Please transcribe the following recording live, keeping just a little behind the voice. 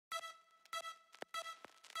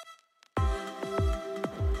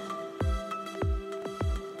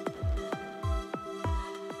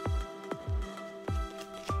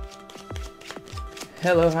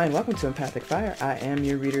Hello, hi, and welcome to EmpathicFire. I am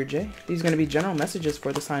your reader, Jay. These are going to be general messages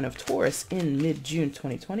for the sign of Taurus in mid-June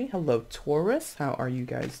 2020. Hello, Taurus. How are you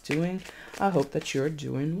guys doing? I hope that you're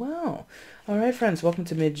doing well. All right, friends, welcome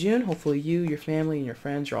to mid-June. Hopefully you, your family, and your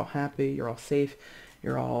friends, you're all happy, you're all safe,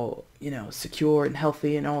 you're all, secure and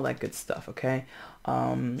healthy and all that good stuff, okay?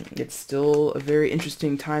 It's still a very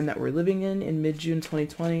interesting time that we're living in mid-June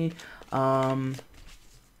 2020. I'm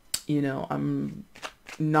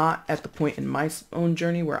not at the point in my own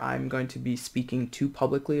journey where I'm going to be speaking too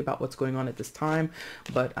publicly about what's going on at this time,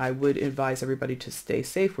 but I would advise everybody to stay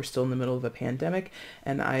safe. We're still in the middle of a pandemic,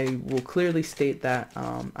 and I will clearly state that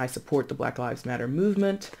I support the Black Lives Matter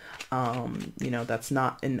movement. That's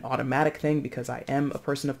not an automatic thing because I am a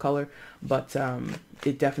person of color, but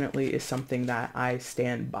it definitely is something that I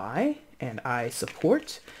stand by and I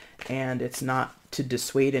support, and it's not to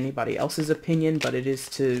dissuade anybody else's opinion, but it is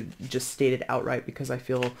to just state it outright because I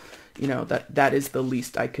feel, that is the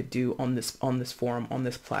least I could do on this forum, on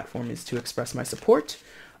this platform, is to express my support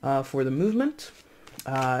for the movement.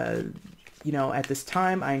 At this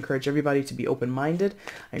time, I encourage everybody to be open-minded.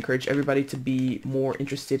 I encourage everybody to be more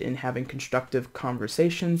interested in having constructive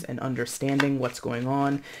conversations and understanding what's going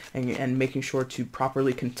on and making sure to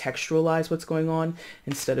properly contextualize what's going on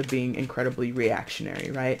instead of being incredibly reactionary,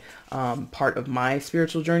 right? Part of my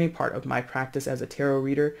spiritual journey, part of my practice as a tarot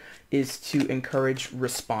reader is to encourage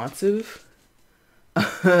responsive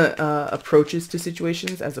approaches to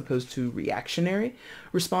situations as opposed to reactionary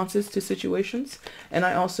responses to situations. And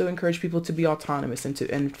I also encourage people to be autonomous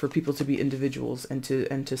and for people to be individuals and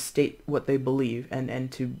to state what they believe and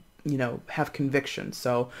to have conviction.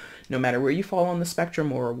 So no matter where you fall on the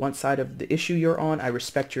spectrum or what side of the issue you're on, I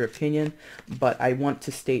respect your opinion, but I want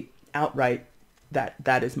to state outright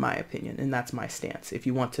that is my opinion and that's my stance. If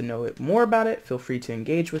you want to know more about it, feel free to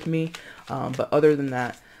engage with me. But other than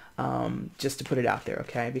that, just to put it out there,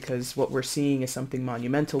 okay? Because what we're seeing is something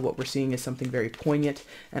monumental. What we're seeing is something very poignant,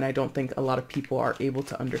 and I don't think a lot of people are able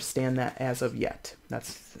to understand that as of yet.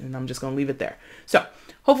 And I'm just going to leave it there. So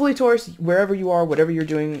hopefully, Taurus, wherever you are, whatever you're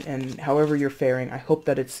doing, and however you're faring, I hope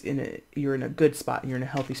that you're in a good spot, you're in a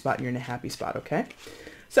healthy spot, you're in a happy spot, okay?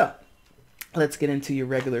 So let's get into your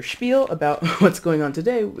regular spiel about what's going on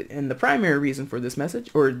today. And the primary reason for this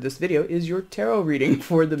message or this video is your tarot reading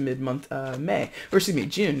for the mid-month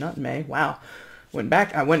June, not May. Wow.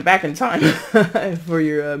 I went back in time for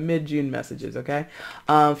your mid-June messages, okay?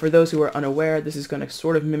 For those who are unaware, this is going to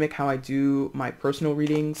sort of mimic how I do my personal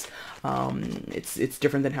readings. It's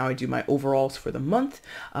different than how I do my overalls for the month.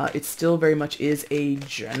 It still very much is a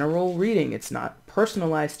general reading. It's not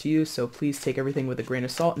personalized to you, so please take everything with a grain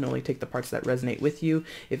of salt and only take the parts that resonate with you.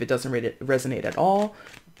 If it doesn't resonate at all,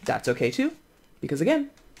 that's okay too, because again,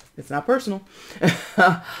 it's not personal.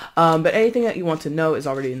 But anything that you want to know is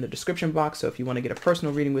already in the description box. So if you want to get a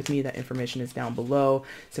personal reading with me, that information is down below.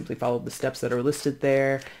 Simply follow the steps that are listed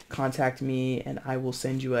there. Contact me and I will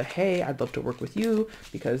send you hey, I'd love to work with you,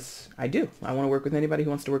 because I do. I want to work with anybody who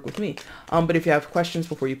wants to work with me. But if you have questions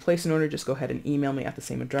before you place an order, just go ahead and email me at the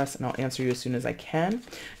same address and I'll answer you as soon as I can.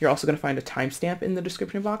 You're also going to find a timestamp in the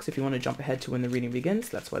description box if you want to jump ahead to when the reading begins.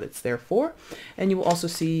 That's what it's there for. And you will also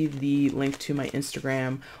see the link to my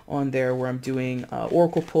Instagram on there, where I'm doing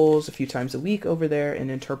oracle pulls a few times a week over there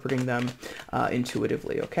and interpreting them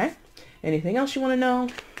intuitively, okay? Anything else you want to know,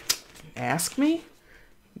 ask me,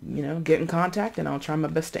 get in contact and I'll try my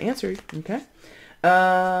best to answer you, okay?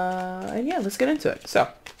 And yeah, let's get into it. So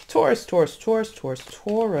Taurus. I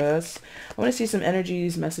want to see some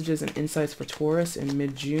energies, messages, and insights for Taurus in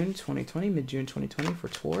mid-June 2020 for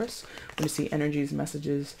Taurus. I want to see energies,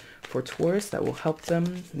 messages for Taurus that will help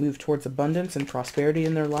them move towards abundance and prosperity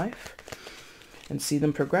in their life and see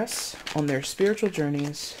them progress on their spiritual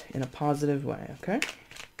journeys in a positive way, okay?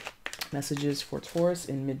 Messages for Taurus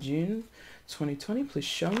in mid-June 2020. Please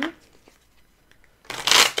show me.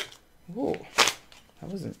 Whoa, that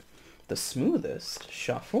wasn't the smoothest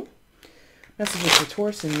shuffle. Messages for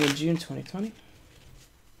Taurus in mid-June 2020.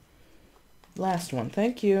 Last one,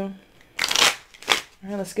 thank you. All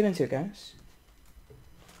right, let's get into it, guys.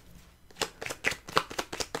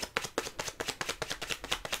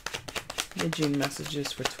 Mid-June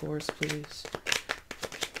messages for Taurus, please.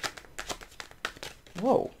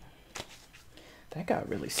 Whoa, that got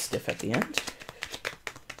really stiff at the end.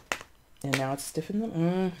 And now it's stiff in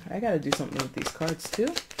the... I gotta do something with these cards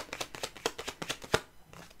too.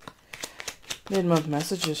 Mid-month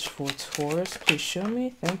messages for Taurus, please show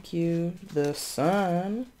me. Thank you. The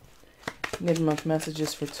Sun. Mid-month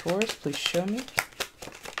messages for Taurus, please show me.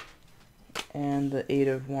 And the Eight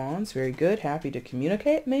of Wands, very good. Happy to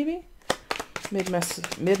communicate, maybe.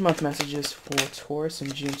 Mid-month messages for Taurus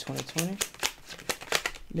in June 2020.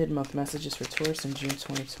 Mid-month messages for Taurus in June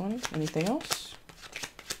 2020. Anything else?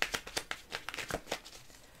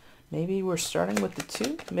 Maybe we're starting with the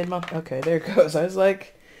 2 mid-month. Okay, there it goes. I was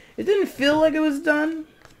like, it didn't feel like it was done.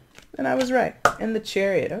 And I was right. And the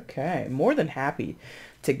Chariot. Okay, more than happy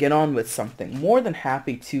to get on with something. More than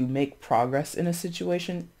happy to make progress in a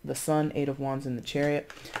situation. The Sun, 8 of Wands in the Chariot.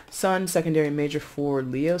 Sun, secondary major for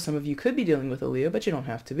Leo. Some of you could be dealing with a Leo, but you don't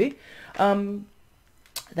have to be.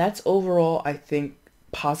 That's overall, I think,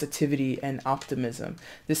 positivity and optimism.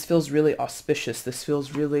 This feels really auspicious. This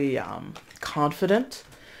feels really confident.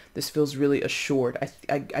 This feels really assured.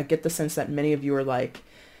 I get the sense that many of you are like,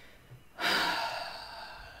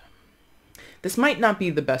 this might not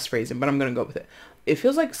be the best phrasing, but I'm going to go with it. It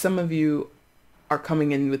feels like some of you are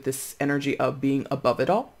coming in with this energy of being above it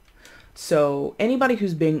all. So anybody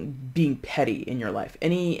who's being petty in your life,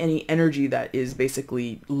 any energy that is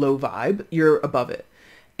basically low vibe, you're above it.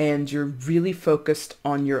 And you're really focused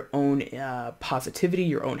on your own positivity,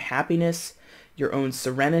 your own happiness, your own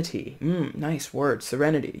serenity. Nice word,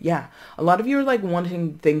 serenity. Yeah. A lot of you are like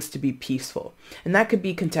wanting things to be peaceful. And that could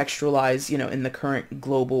be contextualized, in the current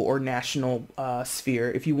global or national sphere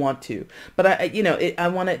if you want to. But I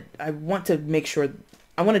want to make sure,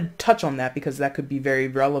 I want to touch on that because that could be very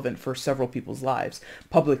relevant for several people's lives.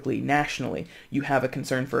 Publicly, nationally, you have a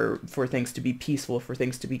concern for things to be peaceful, for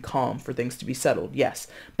things to be calm, for things to be settled. Yes.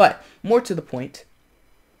 But more to the point,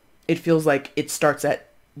 it feels like it starts at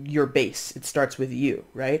your base. It starts with you,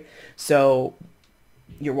 right? So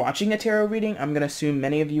you're watching a tarot reading. I'm going to assume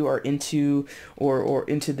many of you are into or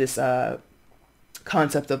into this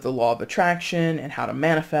concept of the law of attraction and how to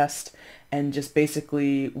manifest and just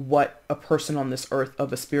basically what a person on this earth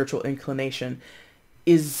of a spiritual inclination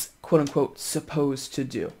is quote unquote supposed to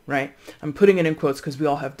do, right? I'm putting it in quotes because we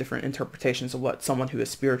all have different interpretations of what someone who is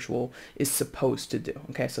spiritual is supposed to do.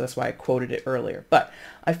 Okay, so that's why I quoted it earlier. But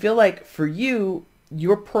I feel like for you,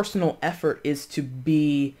 your personal effort is to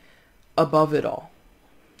be above it all.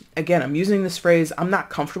 Again, I'm using this phrase. I'm not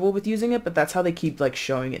comfortable with using it, but that's how they keep like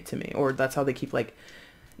showing it to me, or that's how they keep like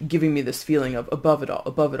giving me this feeling of above it all,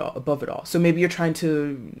 above it all, above it all. So maybe you're trying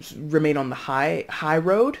to remain on the high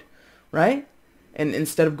road, right? And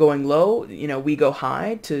instead of going low, we go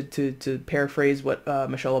high, to paraphrase what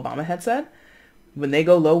Michelle Obama had said. When they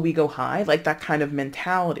go low, we go high, like that kind of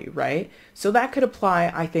mentality, right? So that could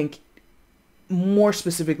apply, I think, more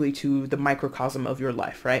specifically to the microcosm of your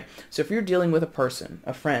life, right? So if you're dealing with a person,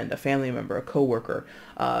 a friend, a family member, a coworker,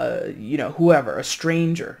 whoever, a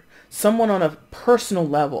stranger, someone on a personal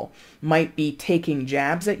level might be taking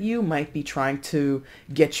jabs at you, might be trying to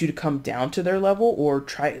get you to come down to their level, or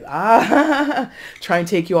try and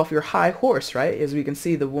take you off your high horse, right? As we can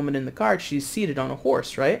see, the woman in the card, she's seated on a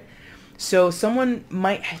horse, right? So someone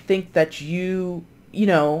might think that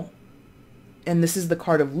and this is the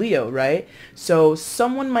card of Leo, right? So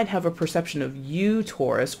someone might have a perception of you,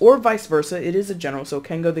 Taurus, or vice versa. It is a general, so it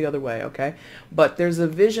can go the other way, okay? But there's a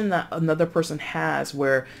vision that another person has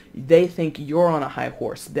where they think you're on a high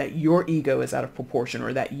horse, that your ego is out of proportion,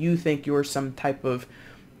 or that you think you're some type of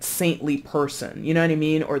saintly person, you know what I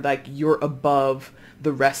mean? Or like you're above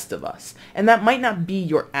the rest of us. And that might not be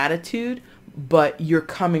your attitude, but you're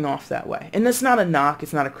coming off that way. And that's not a knock,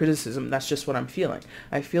 it's not a criticism, that's just what I'm feeling.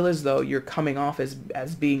 I feel as though you're coming off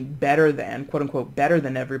as being better than, quote unquote, better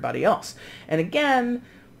than everybody else. And again,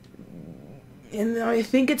 and I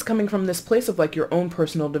think it's coming from this place of like your own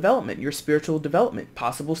personal development, your spiritual development,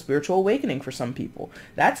 possible spiritual awakening for some people.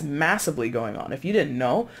 That's massively going on. If you didn't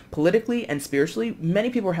know, politically and spiritually, many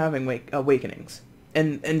people are having awakenings.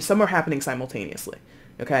 And some are happening simultaneously.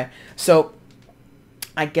 Okay? So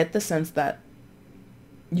I get the sense that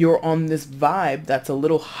you're on this vibe that's a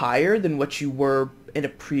little higher than what you were at a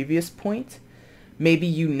previous point. Maybe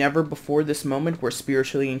you never before this moment were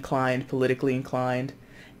spiritually inclined, politically inclined,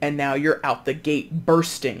 and now you're out the gate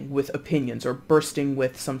bursting with opinions or bursting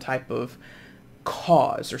with some type of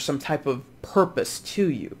cause or some type of purpose to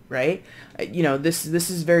you, right? This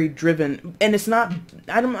is very driven, and it's not,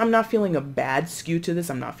 I'm not feeling a bad skew to this.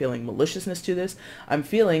 I'm not feeling maliciousness to this. I'm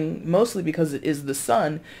feeling, mostly because it is the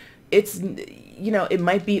sun, it's, it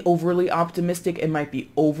might be overly optimistic. It might be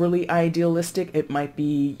overly idealistic. It might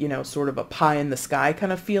be, sort of a pie in the sky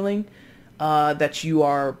kind of feeling that you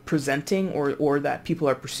are presenting or that people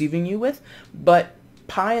are perceiving you with. But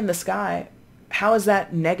pie in the sky, how is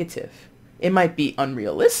that negative? It might be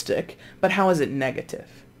unrealistic, but how is it negative?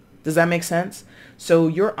 Does that make sense? So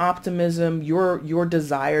your optimism, your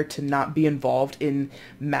desire to not be involved in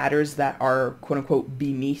matters that are quote unquote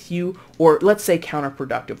beneath you, or let's say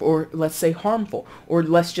counterproductive, or let's say harmful, or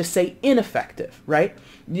let's just say ineffective, right?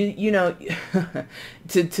 You know,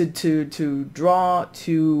 to draw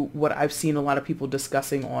to what I've seen a lot of people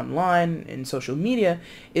discussing online in social media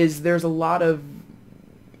is there's a lot of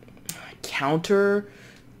counter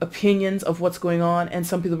opinions of what's going on, and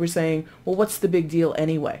some people were saying, well, what's the big deal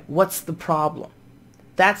anyway? What's the problem?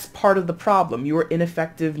 That's part of the problem. Your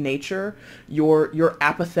ineffective nature, your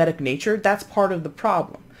apathetic nature, that's part of the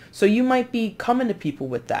problem. So you might be coming to people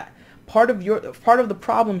with that. Part of the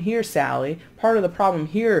problem here, Sally, part of the problem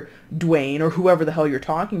here, Dwayne, or whoever the hell you're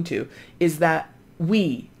talking to, is that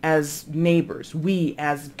we as neighbors, we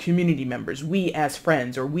as community members, we as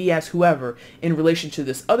friends, or we as whoever in relation to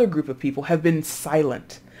this other group of people have been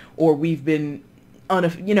silent, or we've been,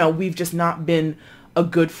 we've just not been a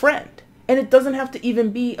good friend. And it doesn't have to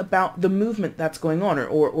even be about the movement that's going on,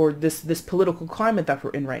 or this political climate that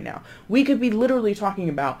we're in right now. We could be literally talking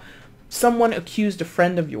about someone accused a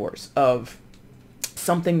friend of yours of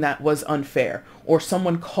something that was unfair, or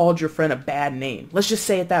someone called your friend a bad name. Let's just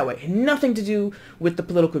say it that way. Nothing to do with the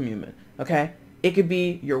political movement, okay? It could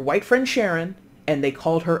be your white friend Sharon, and they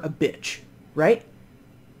called her a bitch, right?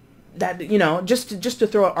 That, just to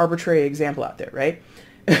throw an arbitrary example out there, right?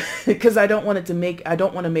 Because I don't want to make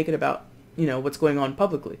it about, what's going on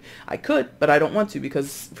publicly. I could, but I don't want to,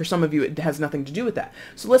 because for some of you it has nothing to do with that.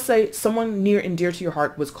 So let's say someone near and dear to your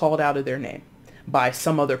heart was called out of their name by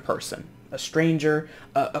some other person, a stranger,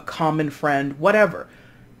 a common friend, whatever.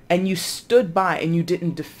 And you stood by and you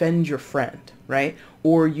didn't defend your friend, right?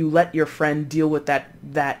 Or you let your friend deal with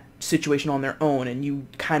that situation on their own, and you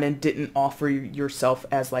kind of didn't offer yourself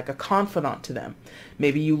as like a confidant to them.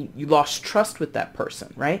 Maybe you lost trust with that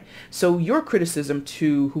person, right? So your criticism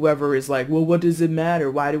to whoever is like, well, what does it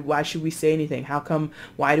matter? Why should we say anything?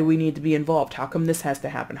 Why do we need to be involved? How come this has to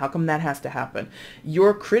happen? How come that has to happen?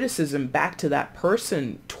 Your criticism back to that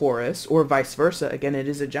person, Taurus, or vice versa, again, it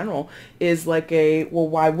is a general, is like well,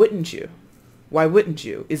 why wouldn't you? Why wouldn't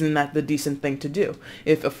you? Isn't that the decent thing to do?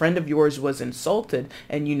 If a friend of yours was insulted,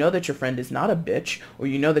 and you know that your friend is not a bitch, or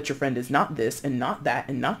you know that your friend is not this and not that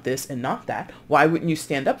and not this and not that, why wouldn't you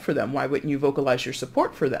stand up for them? Why wouldn't you vocalize your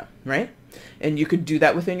support for them, right? And you could do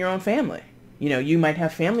that within your own family. You might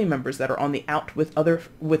have family members that are on the out with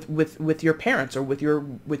with your parents, or with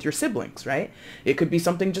your siblings, right? It could be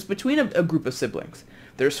something just between a group of siblings.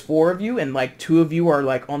 There's 4 of you, and like 2 of you are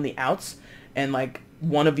like on the outs, and like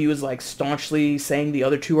one of you is like staunchly saying the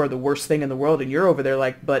other 2 are the worst thing in the world, and you're over there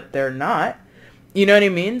like, but they're not. You know what I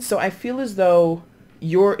mean? So I feel as though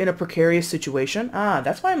you're in a precarious situation.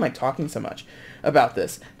 That's why I'm like talking so much about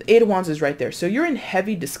this. The 8 of Wands is right there. So you're in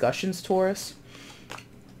heavy discussions, Taurus.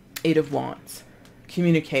 8 of Wands.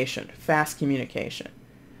 Communication. Fast communication.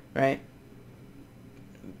 Right?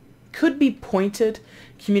 Could be pointed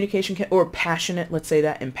communication, or passionate, let's say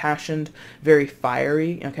that, impassioned, very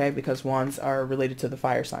fiery, okay, because wands are related to the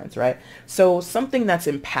fire signs, right? So something that's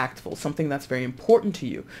impactful, something that's very important to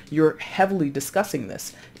you, you're heavily discussing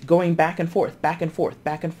this, going back and forth, back and forth,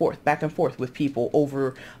 back and forth, back and forth with people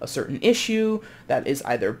over a certain issue that is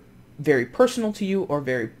either very personal to you or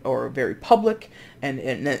very public, and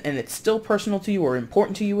it's still personal to you, or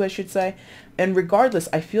important to you, I should say. And regardless,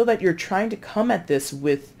 I feel that you're trying to come at this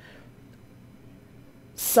with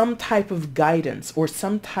some type of guidance, or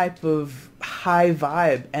some type of high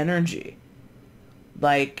vibe energy.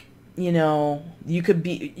 Like, you could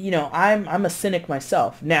be, I'm a cynic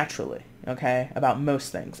myself, naturally, okay, about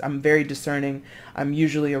most things. I'm very discerning. I'm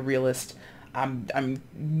usually a realist. I'm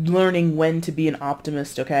learning when to be an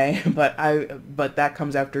optimist, okay? But that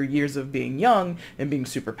comes after years of being young and being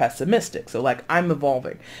super pessimistic. So like, I'm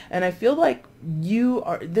evolving. And I feel like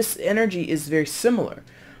this energy is very similar,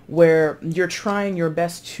 where you're trying your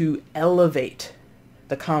best to elevate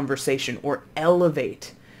the conversation, or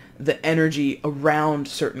elevate the energy around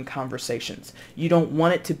certain conversations. You don't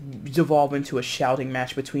want it to devolve into a shouting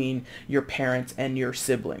match between your parents and your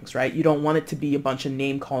siblings, right? You don't want it to be a bunch of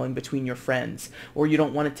name calling between your friends, or you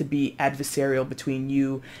don't want it to be adversarial between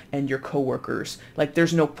you and your coworkers. Like,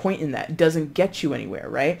 there's no point in that. It doesn't get you anywhere,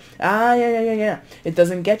 right? Yeah. It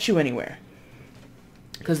doesn't get you anywhere.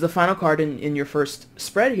 Because the final card in your first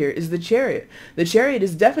spread here is the Chariot. The Chariot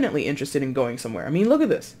is definitely interested in going somewhere. I mean, look at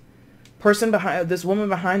this. This woman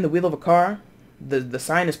behind the wheel of a car, the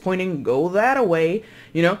sign is pointing, go that way,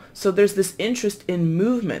 So there's this interest in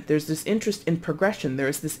movement. There's this interest in progression.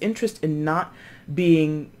 There's this interest in not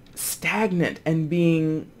being stagnant and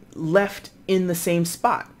being left in the same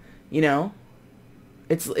spot,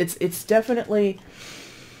 It's definitely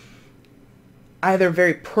either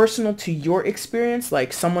very personal to your experience,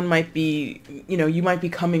 like someone might be, you might be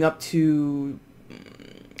coming up to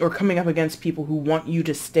or coming up against people who want you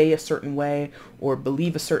to stay a certain way or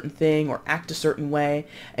believe a certain thing or act a certain way.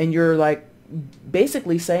 And you're like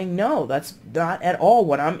basically saying, no, that's not at all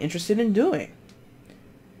what I'm interested in doing.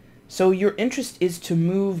 So your interest is to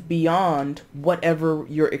move beyond whatever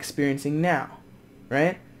you're experiencing now,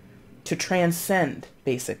 right? To transcend,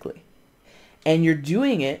 basically. And you're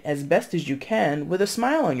doing it as best as you can with a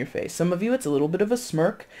smile on your face. Some of you, it's a little bit of a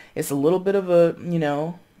smirk. It's a little bit of a,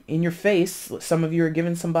 in your face. Some of you are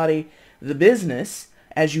giving somebody the business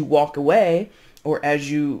as you walk away, or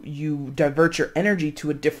as you divert your energy to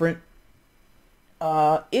a different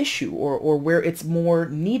issue, or where it's more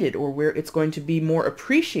needed, or where it's going to be more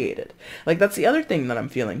appreciated. Like, that's the other thing that I'm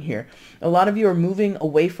feeling here. A lot of you are moving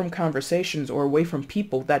away from conversations or away from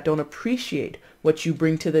people that don't appreciate what you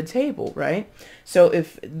bring to the table, right? So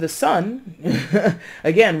if the sun,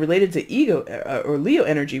 again, related to ego or Leo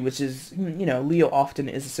energy, which is, Leo often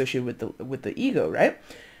is associated with the ego, right?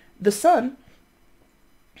 The sun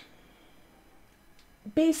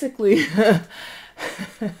basically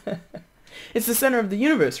it's the center of the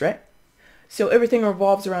universe, right? So everything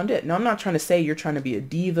revolves around it. Now, I'm not trying to say you're trying to be a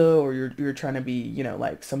diva, or you're trying to be,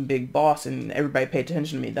 like some big boss and everybody pay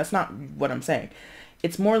attention to me. That's not what I'm saying.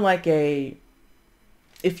 It's more like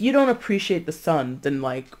if you don't appreciate the sun, then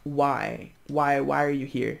like, why are you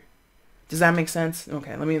here? Does that make sense?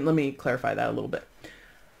 Okay, let me clarify that a little bit.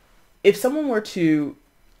 If someone were to,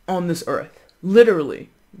 on this earth, literally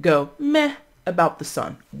go meh about the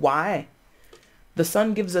sun, why? The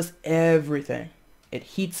sun gives us everything. It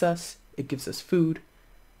heats us. It gives us food,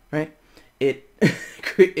 right? It,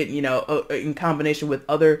 in combination with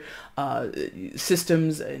other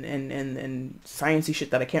systems and sciencey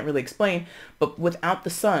shit that I can't really explain. But without the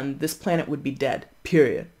sun, this planet would be dead.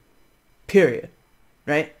 Period.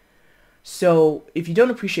 Right? So if you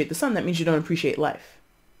don't appreciate the sun, that means you don't appreciate life.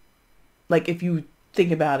 Like, if you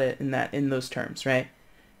think about it in those terms, right?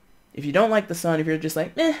 If you don't like the sun, if you're just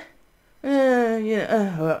like, the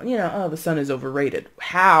sun is overrated.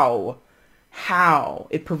 How?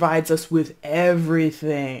 It provides us with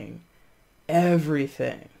everything,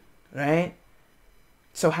 right?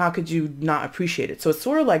 So how could you not appreciate it? So it's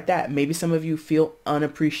sort of like that. Maybe some of you feel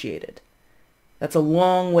unappreciated. That's a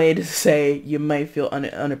long way to say you might feel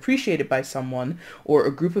unappreciated by someone or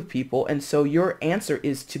a group of people. And so your answer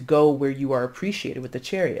is to go where you are appreciated with the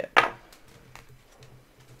Chariot.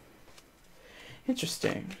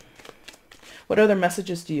 Interesting. What other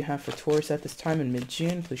messages do you have for Taurus at this time in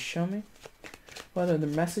mid-June? Please show me. What other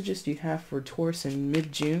messages do you have for Taurus in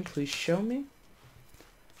mid-June? Please show me.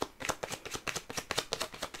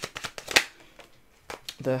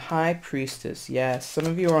 The High Priestess. Yes, some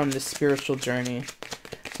of you are on this spiritual journey.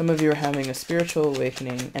 Some of you are having a spiritual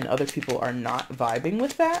awakening, and other people are not vibing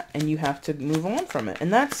with that, and you have to move on from it.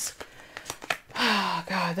 And that's,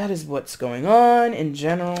 God, that is what's going on in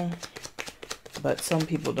general. But some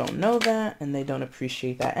people don't know that, and they don't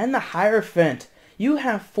appreciate that. And the Hierophant. You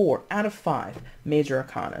have 4 out of 5 major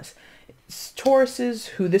arcanas. Tauruses,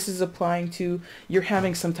 who this is applying to, you're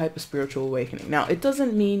having some type of spiritual awakening. Now, it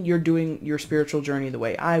doesn't mean you're doing your spiritual journey the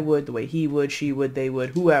way I would, the way he would, she would, they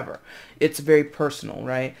would, whoever. It's very personal,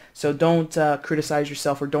 right? So don't criticize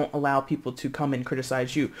yourself, or don't allow people to come and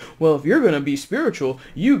criticize you. Well, if you're going to be spiritual,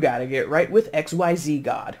 you got to get right with XYZ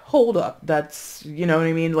God. Hold up. That's, you know what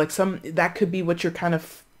I mean? Like, that could be what you're kind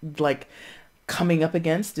of like coming up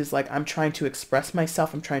against, is like, I'm trying to express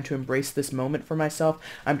myself. I'm trying to embrace this moment for myself.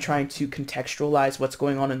 I'm trying to contextualize what's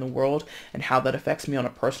going on in the world and how that affects me on a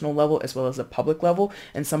personal level as well as a public level.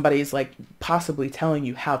 And somebody is like possibly telling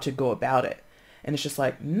you how to go about it. And it's just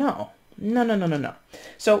like, no.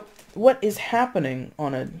 So what is happening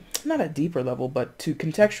on a, not a deeper level, but to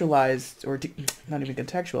contextualize, or not even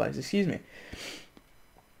contextualize, excuse me,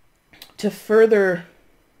 to further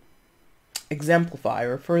exemplify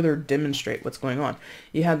or further demonstrate what's going on,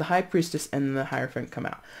 you have the High Priestess and the Hierophant come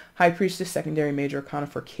out. High Priestess, secondary major arcana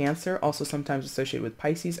for Cancer, also sometimes associated with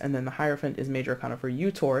Pisces, and then the Hierophant is major arcana for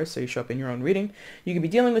you, Taurus, so you show up in your own reading. You could be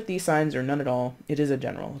dealing with these signs or none at all. It is a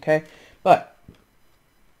general, okay? But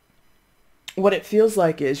what it feels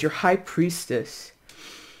like is your High Priestess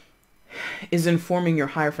is informing your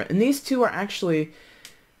Hierophant, and these two are actually,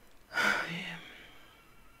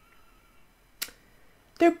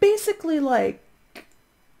 they're basically like,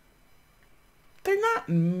 they're not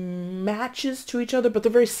matches to each other, but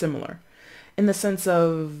they're very similar in the sense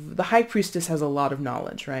of the High Priestess has a lot of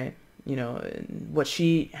knowledge, right? You know, what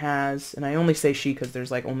she has, and I only say she because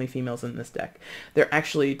there's like only females in this deck. They're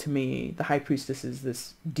actually, to me, the High Priestess is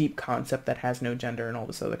this deep concept that has no gender and all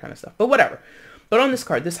this other kind of stuff. But whatever. But on this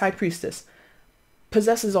card, this high priestess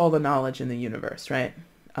possesses all the knowledge in the universe, right?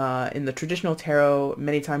 In the traditional tarot,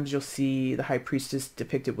 many times you'll see the high priestess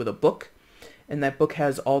depicted with a book, and that book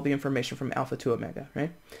has all the information from Alpha to Omega,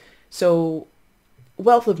 right? So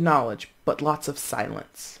wealth of knowledge, but lots of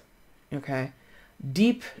silence, okay?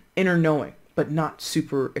 Deep inner knowing, but not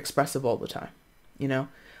super expressive all the time, you know?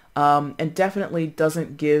 And definitely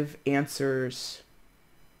doesn't give answers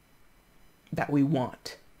that we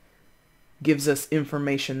want. Gives us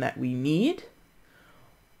information that we need,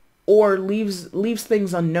 or leaves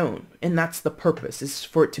things unknown, and that's the purpose, is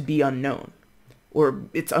for it to be unknown, or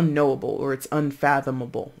it's unknowable, or it's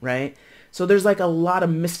unfathomable, right? So there's like a lot of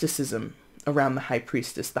mysticism around the high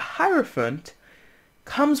priestess. The Hierophant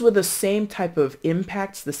comes with the same type of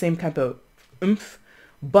impacts, the same type of oomph,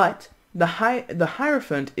 but the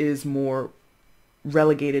Hierophant is more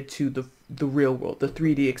relegated to the real world, the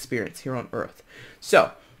 3D experience here on Earth.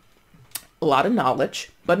 So a lot of knowledge,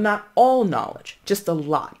 but not all knowledge, just a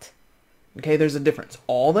lot. Okay, there's a difference.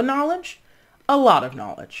 All the knowledge, a lot of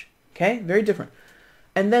knowledge. Okay, very different.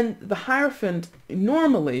 And then the Hierophant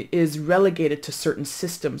normally is relegated to certain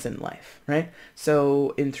systems in life, right?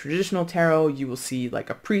 So in traditional tarot, you will see like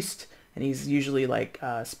a priest, and he's usually like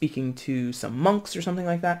speaking to some monks or something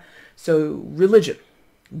like that. So religion,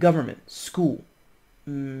 government, school,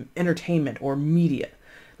 entertainment, or media.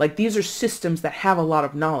 Like these are systems that have a lot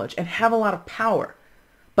of knowledge and have a lot of power,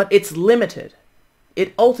 but it's limited.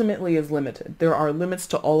 It ultimately is limited. There are limits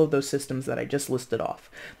to all of those systems that I just listed off.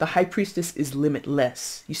 The high priestess is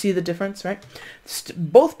limitless. You see the difference, right?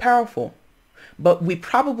 Both powerful, but we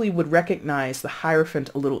probably would recognize the Hierophant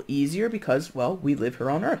a little easier because, well, we live here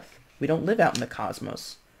on Earth. We don't live out in the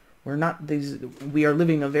cosmos. We're not these, we are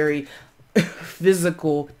living a very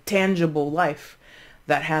physical, tangible life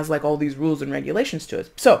that has like all these rules and regulations to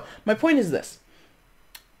it. So my point is this.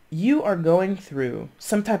 You are going through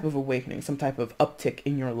some type of awakening, some type of uptick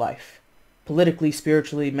in your life, politically,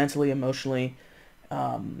 spiritually, mentally, emotionally.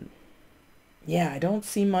 Yeah, I don't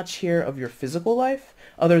see much here of your physical life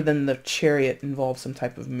other than the Chariot involves some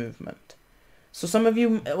type of movement. So some of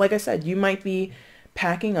you, like I said, you might be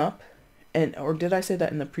packing up, or did I say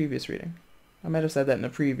that in the previous reading? I might have said that in the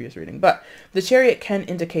previous reading, but the Chariot can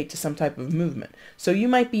indicate to some type of movement. So you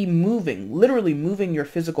might be moving, literally moving your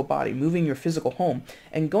physical body, moving your physical home,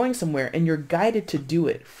 and going somewhere, and you're guided to do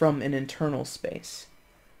it from an internal space,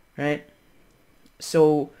 right?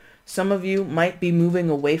 So some of you might be moving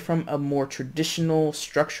away from a more traditional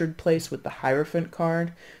structured place with the Hierophant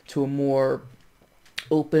card to a more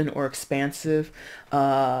open or expansive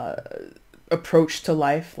approach to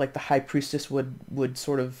life, like the High Priestess would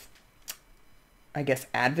sort of, I guess,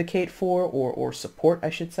 advocate for or support, I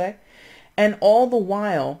should say. And all the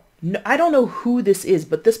while, I don't know who this is,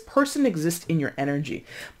 but this person exists in your energy.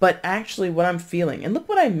 But actually what I'm feeling, and look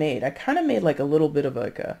what I made. I kind of made like a little bit of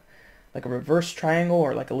like a reverse triangle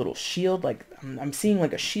or like a little shield. Like I'm seeing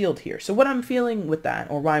like a shield here. So what I'm feeling with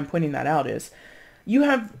that, or why I'm pointing that out, is you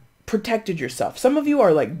have protected yourself. Some of you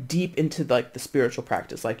are like deep into like the spiritual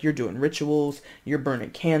practice, like you're doing rituals, you're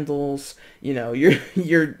burning candles, you know,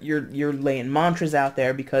 you're laying mantras out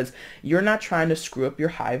there because you're not trying to screw up your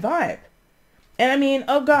high vibe. And I mean,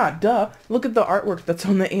 oh God, duh, look at the artwork that's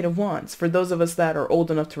on the Eight of Wands. For those of us that are old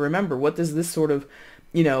enough to remember, what does this sort of,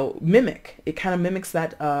 you know, mimic? It kind of mimics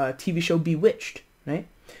that TV show Bewitched, right?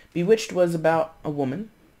 Bewitched was about a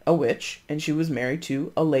woman, a witch, and she was married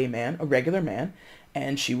to a layman, a regular man,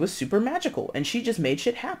 and she was super magical, and she just made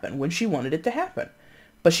shit happen when she wanted it to happen.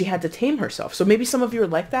 But she had to tame herself. So maybe some of you are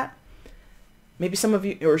like that. Maybe some of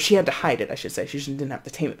you, or she had to hide it, I should say. She didn't have to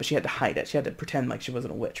tame it, but she had to hide it. She had to pretend like she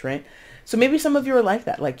wasn't a witch, right? So maybe some of you are like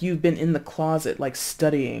that. Like you've been in the closet, like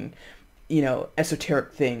studying, you know,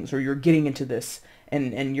 esoteric things, or you're getting into this,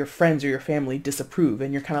 and your friends or your family disapprove,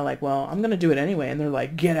 and you're kind of like, well, I'm going to do it anyway. And they're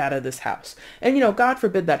like, get out of this house. And, you know, God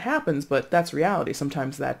forbid that happens, but that's reality.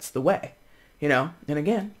 Sometimes that's the way. You know, and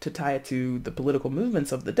again, to tie it to the political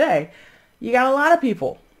movements of the day, you got a lot of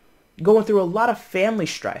people going through a lot of family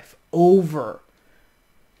strife over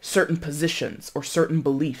certain positions or certain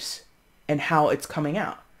beliefs and how it's coming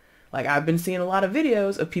out. Like I've been seeing a lot of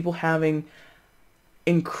videos of people having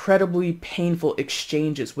incredibly painful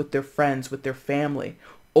exchanges with their friends, with their family,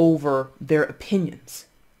 over their opinions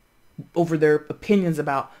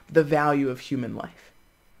about the value of human life,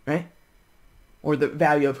 right? Or the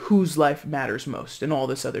value of whose life matters most and all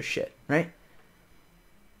this other shit, right?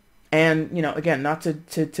 And, you know, again, not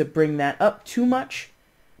to bring that up too much,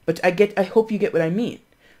 but I hope you get what I mean.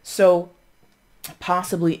 So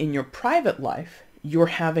possibly in your private life, you're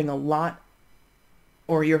having a lot,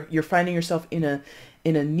 or you're finding yourself in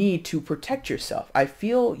a need to protect yourself. I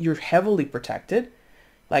feel you're heavily protected.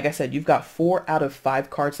 Like I said, you've got 4 out of 5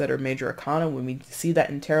 cards that are major arcana. When we see that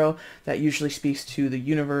in tarot, that usually speaks to the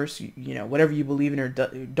universe, you know, whatever you believe in or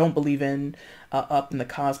don't believe in, up in the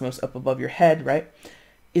cosmos, up above your head, right,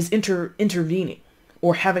 is intervening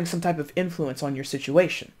or having some type of influence on your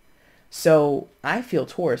situation. So I feel,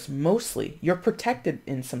 Taurus, mostly you're protected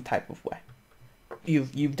in some type of way.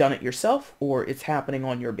 You've done it yourself, or it's happening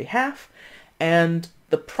on your behalf, and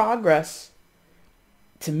the progress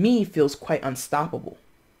to me feels quite unstoppable.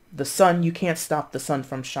 The sun, you can't stop the sun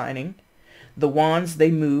from shining. The wands,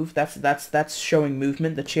 they move. That's showing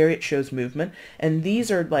movement. The chariot shows movement. And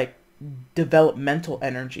these are like developmental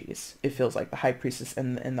energies, it feels like, the high priestess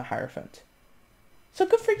and the Hierophant. So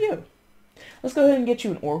good for you. Let's go ahead and get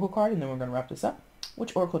you an oracle card, and then we're going to wrap this up.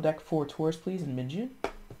 Which oracle deck for Taurus, please, in mid-June?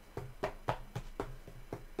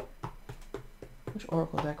 Which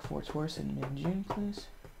oracle deck for Taurus in mid-June, please?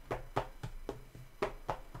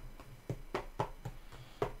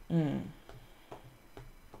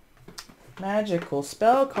 Magical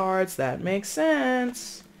spell cards, that makes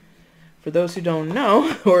sense. For those who don't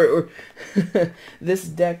know, or this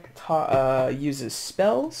deck uses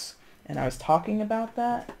spells, and I was talking about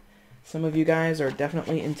that. Some of you guys are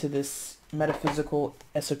definitely into this metaphysical,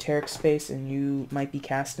 esoteric space, and you might be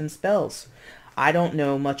casting spells. I don't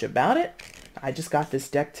know much about it. I just got this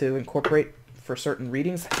deck to incorporate for certain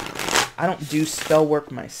readings. I don't do spell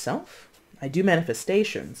work myself. I do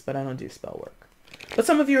manifestations, but I don't do spell work. But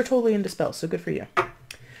some of you are totally into spells, so good for you.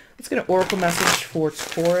 Let's get an oracle message for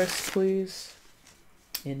Taurus, please,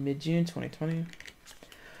 in mid-June 2020.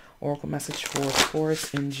 Oracle message for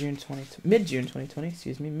Taurus in mid-June 2020,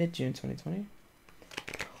 excuse me, mid-June 2020.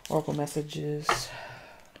 Oracle messages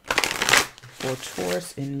for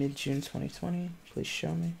Taurus in mid-June 2020. Please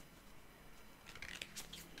show me.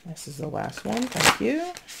 This is the last one. Thank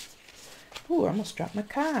you. Ooh, I almost dropped my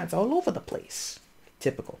cards all over the place.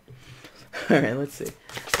 Typical. All right, let's see.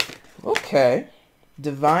 Okay.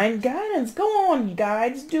 Divine guidance. Go on,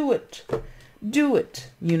 guides. Do it. Do it,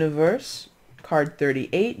 universe. Card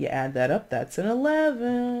 38. You add that up. That's an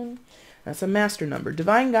 11. That's a master number.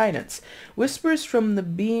 Divine guidance. Whispers from the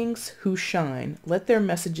beings who shine. Let their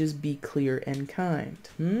messages be clear and kind.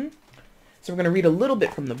 So we're going to read a little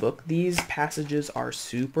bit from the book. These passages are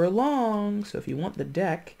super long. So if you want the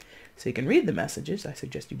deck so you can read the messages, I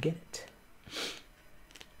suggest you get it.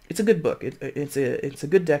 It's a good book. It's a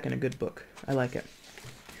good deck and a good book. I like it.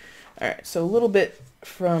 All right, so a little bit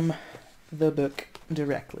from the book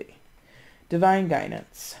directly. Divine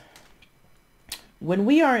guidance. When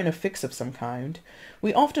we are in a fix of some kind,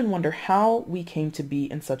 we often wonder how we came to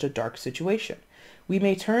be in such a dark situation. We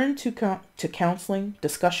may turn to counseling,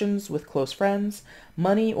 discussions with close friends,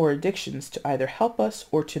 money, or addictions to either help us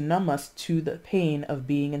or to numb us to the pain of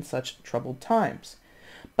being in such troubled times.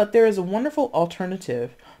 But there is a wonderful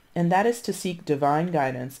alternative, and that is to seek divine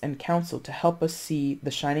guidance and counsel to help us see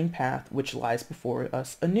the shining path which lies before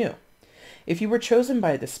us anew. If you were chosen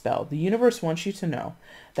by this spell, the universe wants you to know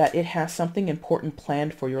that it has something important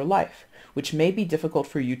planned for your life, which may be difficult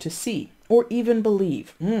for you to see or even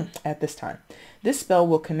believe at this time. This spell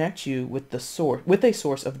will connect you with a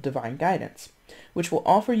source of divine guidance, which will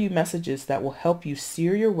offer you messages that will help you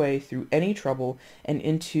steer your way through any trouble and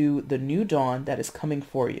into the new dawn that is coming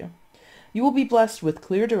for you. You will be blessed with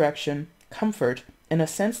clear direction, comfort, and a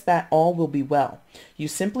sense that all will be well. You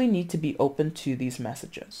simply need to be open to these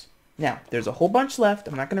messages. Now, there's a whole bunch left.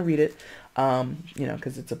 I'm not going to read it,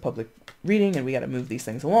 because it's a public reading and we got to move these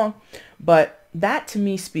things along. But that to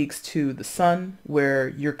me speaks to the sun, where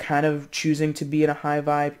you're kind of choosing to be in a high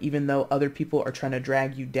vibe, even though other people are trying to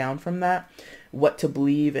drag you down from that, what to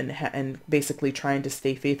believe, and basically trying to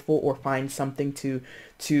stay faithful or find something to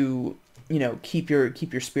keep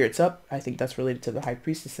your spirits up. I think that's related to the High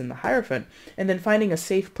Priestess and the Hierophant. And then finding a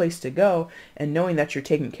safe place to go and knowing that you're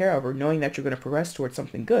taken care of, or knowing that you're going to progress towards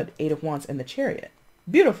something good. 8 of Wands and the Chariot.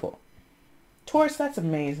 Beautiful. Taurus, that's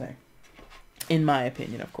amazing. In my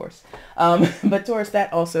opinion, of course. But Taurus,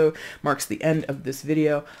 that also marks the end of this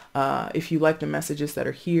video. If you like the messages that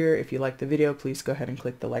are here, if you like the video, please go ahead and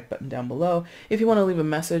click the like button down below. If you want to leave a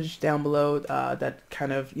message down below that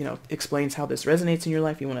kind of, explains how this resonates in your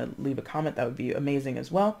life, you want to leave a comment, that would be amazing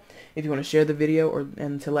as well. If you want to share the video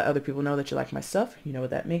and to let other people know that you like my stuff, you know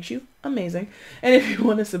what that makes you? Amazing. And if you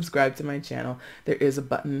want to subscribe to my channel, there is a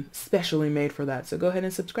button specially made for that. So go ahead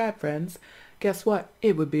and subscribe, friends. Guess what?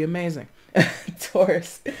 It would be amazing.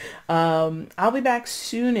 Taurus. I'll be back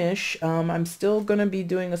soonish. I'm still going to be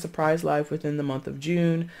doing a surprise live within the month of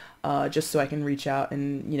June. just so I can reach out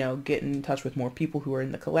and, get in touch with more people who are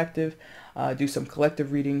in the collective, do some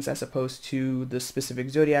collective readings as opposed to the specific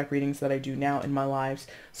zodiac readings that I do now in my lives.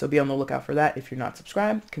 So be on the lookout for that. If you're not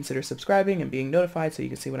subscribed, consider subscribing and being notified so you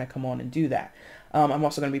can see when I come on and do that. I'm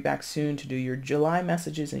also going to be back soon to do your July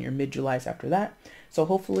messages and your mid-Julys after that. So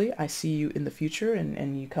hopefully I see you in the future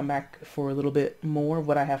and you come back for a little bit more of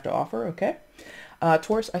what I have to offer, okay?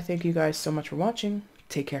 Taurus, I thank you guys so much for watching.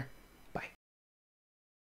 Take care.